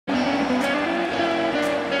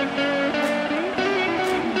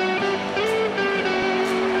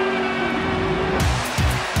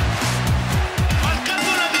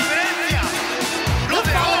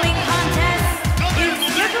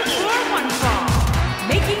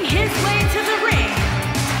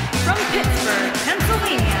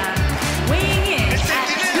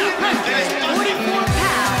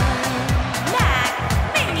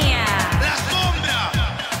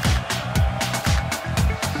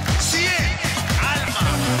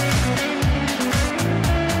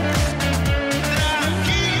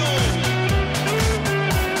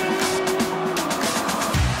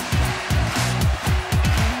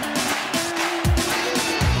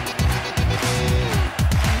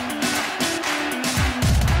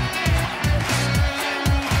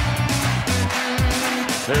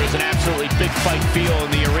There is an absolutely big fight feel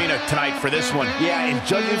in the arena tonight for this one. Yeah, and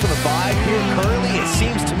judging from the vibe here currently, it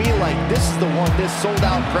seems to me like this is the one this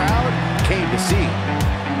sold-out crowd came to see.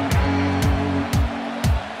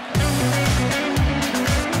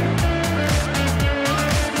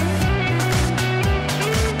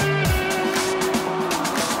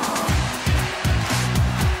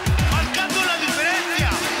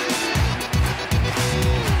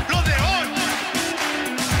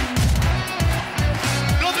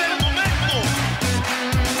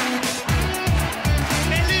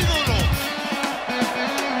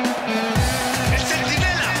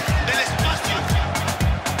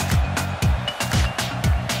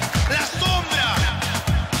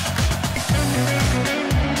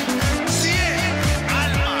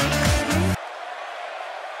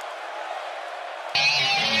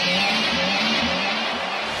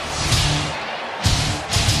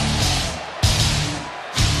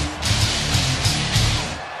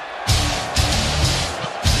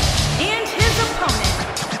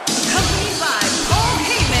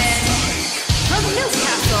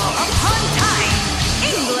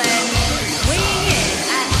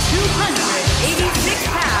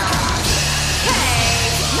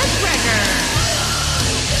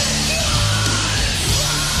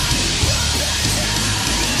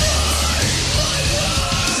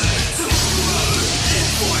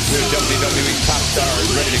 WWE top star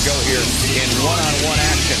is ready to go here in one-on-one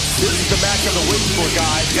action. This is the match I've been waiting for,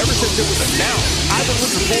 guys. Ever since it was announced, I've been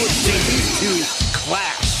looking forward to seeing these two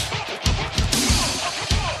clash.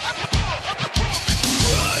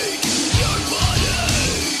 Break your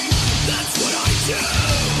body. That's what I do.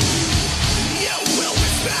 You will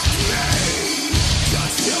respect me.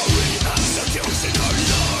 Just your execution or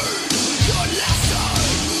learn your lesson.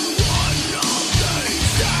 One of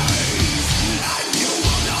these days, and you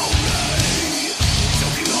will know me.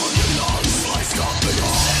 Choking on your lungs, slice company.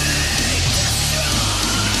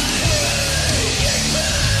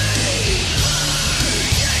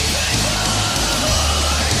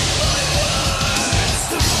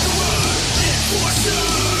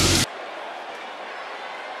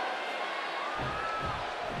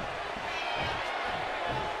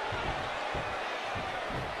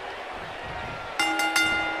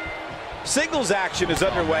 Singles action is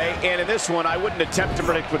underway, and in this one, I wouldn't attempt to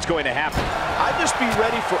predict what's going to happen. I'd just be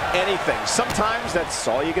ready for anything. Sometimes that's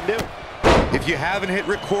all you can do. If you haven't hit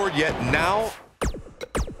record yet, now...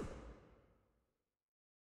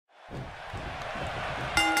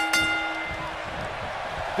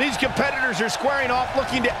 These competitors are squaring off,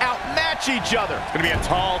 looking to outmatch each other. It's going to be a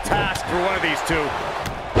tall task for one of these two.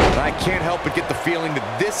 And I can't help but get the feeling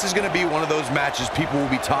that this is going to be one of those matches people will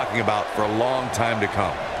be talking about for a long time to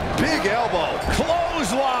come. Big elbow,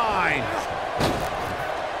 clothesline.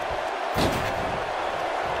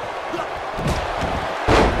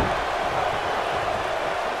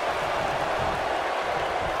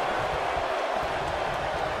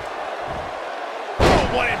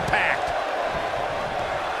 Oh, what impact.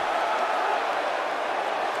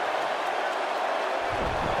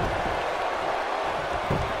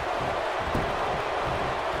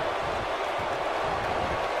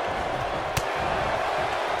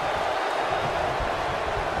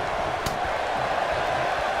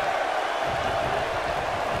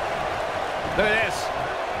 Look at this.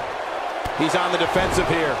 He's on the defensive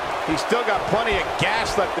here. He's still got plenty of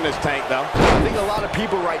gas left in his tank, though. I think a lot of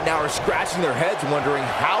people right now are scratching their heads wondering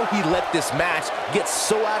how he let this match get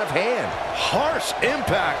so out of hand. Harsh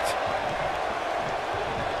impact.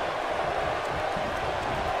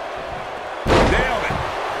 Nailed it.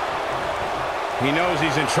 He knows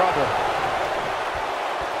he's in trouble.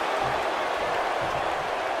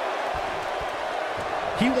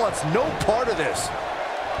 He wants no part of this.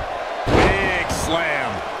 Big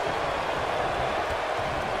slam.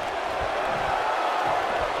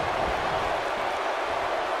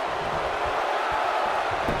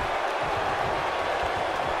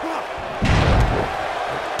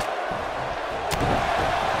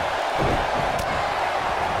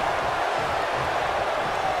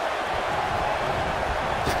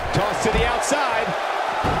 Toss to the outside.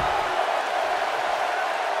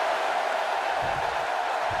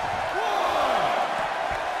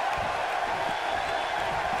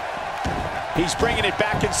 He's bringing it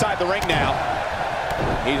back inside the ring now.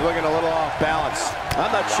 He's looking a little off balance.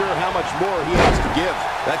 I'm not sure how much more he has to give.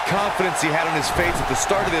 That confidence he had on his face at the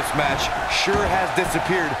start of this match sure has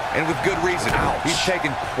disappeared, and with good reason. Ouch. He's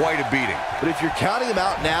taken quite a beating. But if you're counting him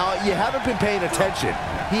out now, you haven't been paying attention.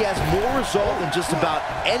 He has more result than just about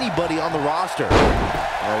anybody on the roster.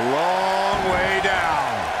 A long way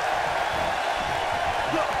down.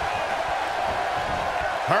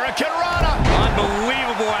 Hurricane Rana.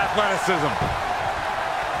 Unbelievable athleticism.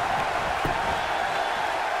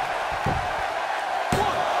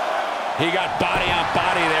 He got body on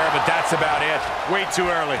body there, but that's about it. Way too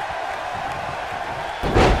early.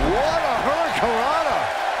 What a hurricanrana!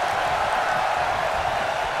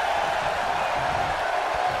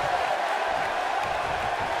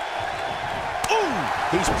 Ooh,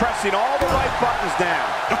 he's pressing all the right buttons down.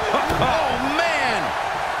 Oh, man!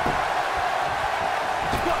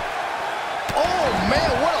 Oh,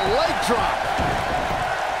 man, what a leg drop!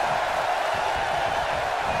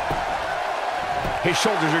 His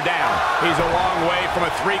shoulders are down. He's a long way from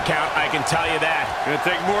a 3 count, I can tell you that. Gonna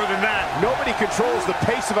take more than that. Nobody controls the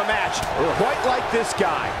pace of a match quite like this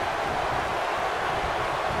guy.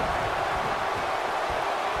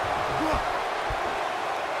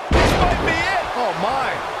 This might be it. Oh,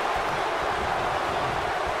 my.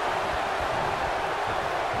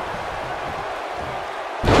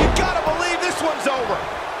 You gotta believe this one's over.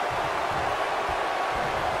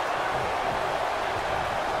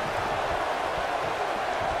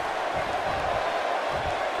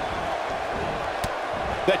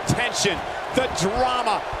 The tension, the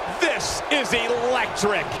drama, this is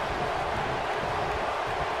electric.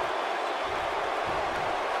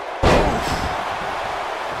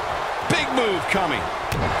 Big move coming.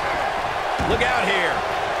 Look out here.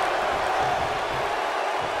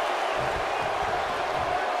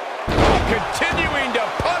 Continuing to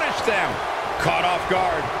punish them. Caught off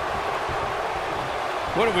guard.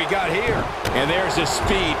 What have we got here? And there's the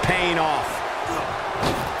speed paying off.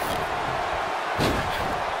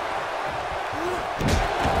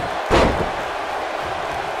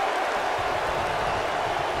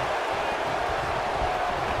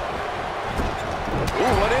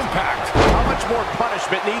 Ooh, what impact. How much more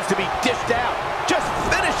punishment needs to be dished out? Just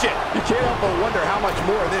finish it. You can't help but wonder how much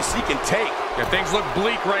more of this he can take. Yeah, things look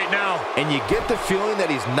bleak right now. And you get the feeling that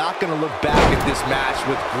he's not going to look back at this match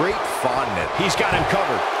with great fondness. He's got him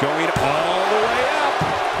covered. Going all the way up.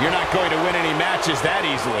 You're not going to win any matches that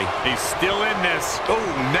easily. He's still in this. Oh,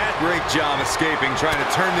 Matt, great job escaping, trying to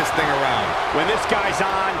turn this thing around. When this guy's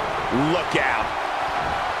on, look out.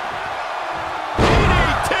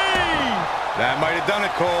 That might have done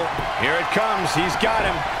it, Cole. Here it comes. He's got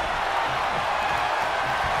him.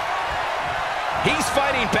 He's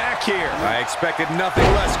fighting back here. I expected nothing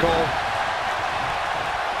less, Cole.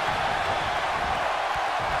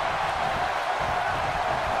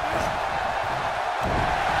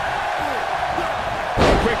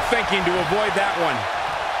 Quick thinking to avoid that one.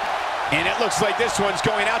 And it looks like this one's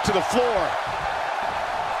going out to the floor.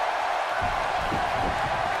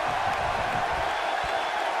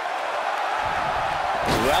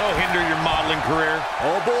 That'll hinder your modeling career.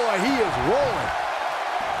 Oh, boy, he is rolling.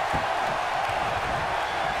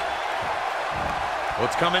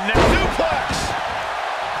 What's coming next? Suplex!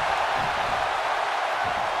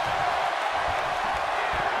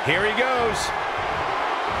 Here he goes.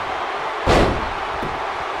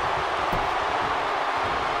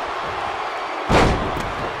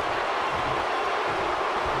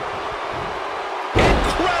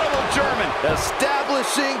 Incredible German.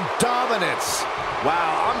 Establishing dominance.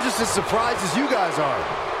 Wow, I'm just as surprised as you guys are.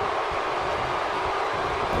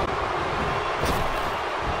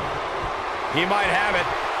 He might have it.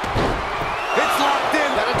 It's locked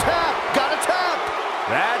in. Got a tap. Got a tap.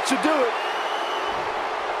 That should do it.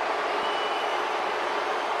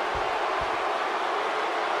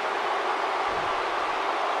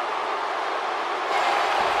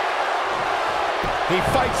 He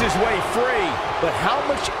fights his way free. But how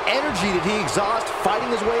much energy did he exhaust fighting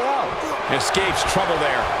his way out? Escapes trouble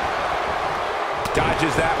there.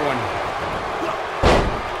 Dodges that one.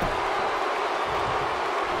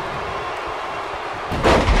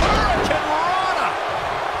 Hurricanrana!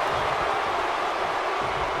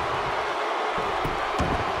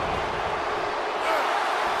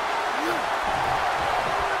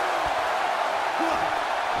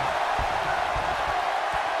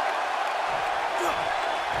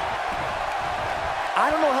 I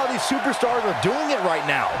don't know how these superstars are doing it right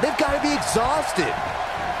now. They've got to be exhausted.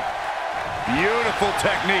 Beautiful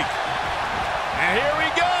technique. And here we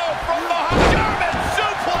go from behind. German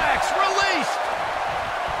suplex released.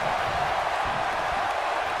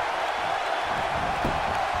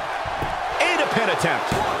 And a pin attempt.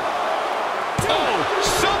 Oh,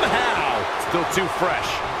 somehow. Still too fresh.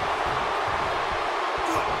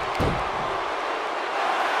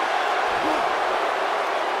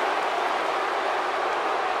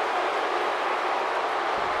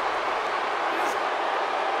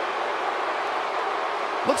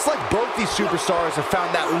 Looks like both these superstars have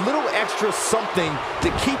found that little extra something to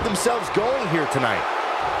keep themselves going here tonight.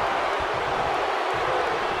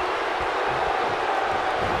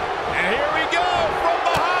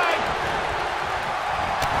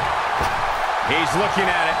 He's looking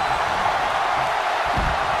at it.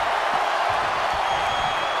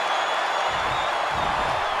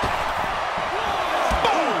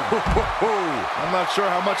 I'm not sure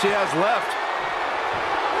how much he has left.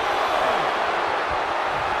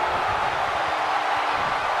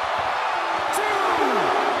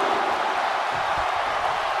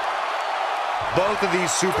 Both of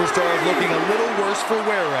these superstars looking a little worse for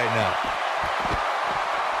wear right now.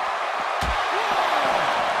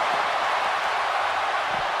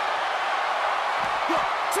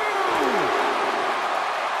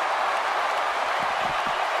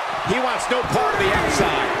 He wants no part of the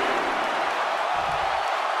outside.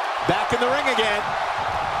 Back in the ring again.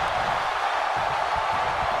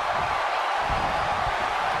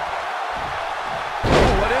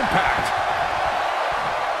 Oh, what impact.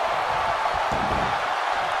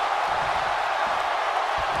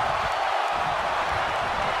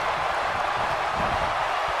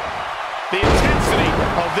 The intensity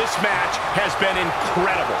of this match has been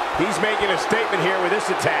incredible. He's making a statement here with this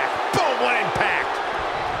attack. Boom, what impact.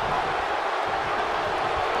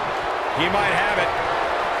 He might have it.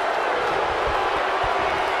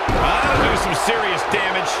 That'll do some serious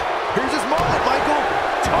damage. Here's his moment, Michael.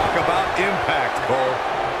 Talk about impact, Cole.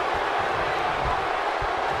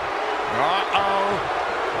 Uh-oh.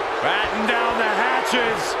 Batten down the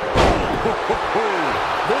hatches.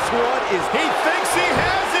 This one is... He thinks he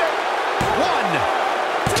has it. 1,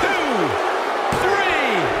 2,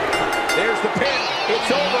 3. There's the pin. It's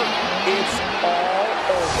over. It's all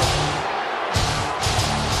over.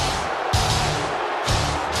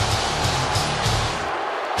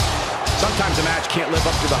 Sometimes a match can't live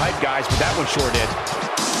up to the hype, guys, but that one sure did.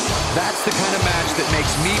 That's the kind of match that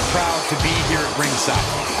makes me proud to be here at ringside.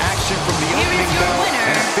 Action from the opening bell and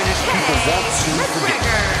a finish people won't soon forget.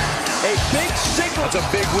 A big signal. That's a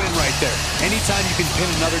big win right there. Anytime you can pin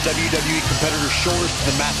another WWE competitor's shoulders to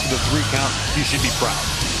the mat with a 3 count, you should be proud.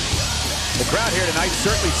 The crowd here tonight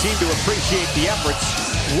certainly seemed to appreciate the efforts.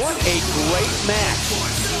 What a great match.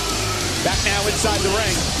 Back now inside the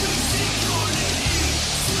ring.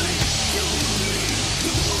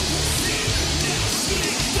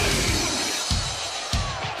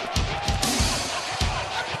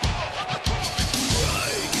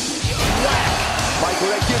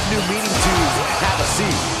 Michael, that gives new meaning to have a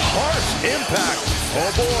seat. Harsh impact.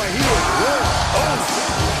 Oh, boy, he is good.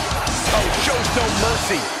 Oh, shows no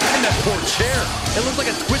mercy. And that poor chair. It looks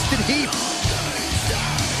like a twisted heap.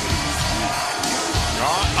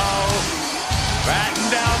 Uh-oh. Batten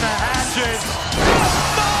down the hatches. Oh,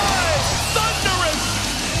 my! Thunderous!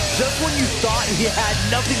 Just when you thought he had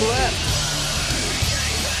nothing left.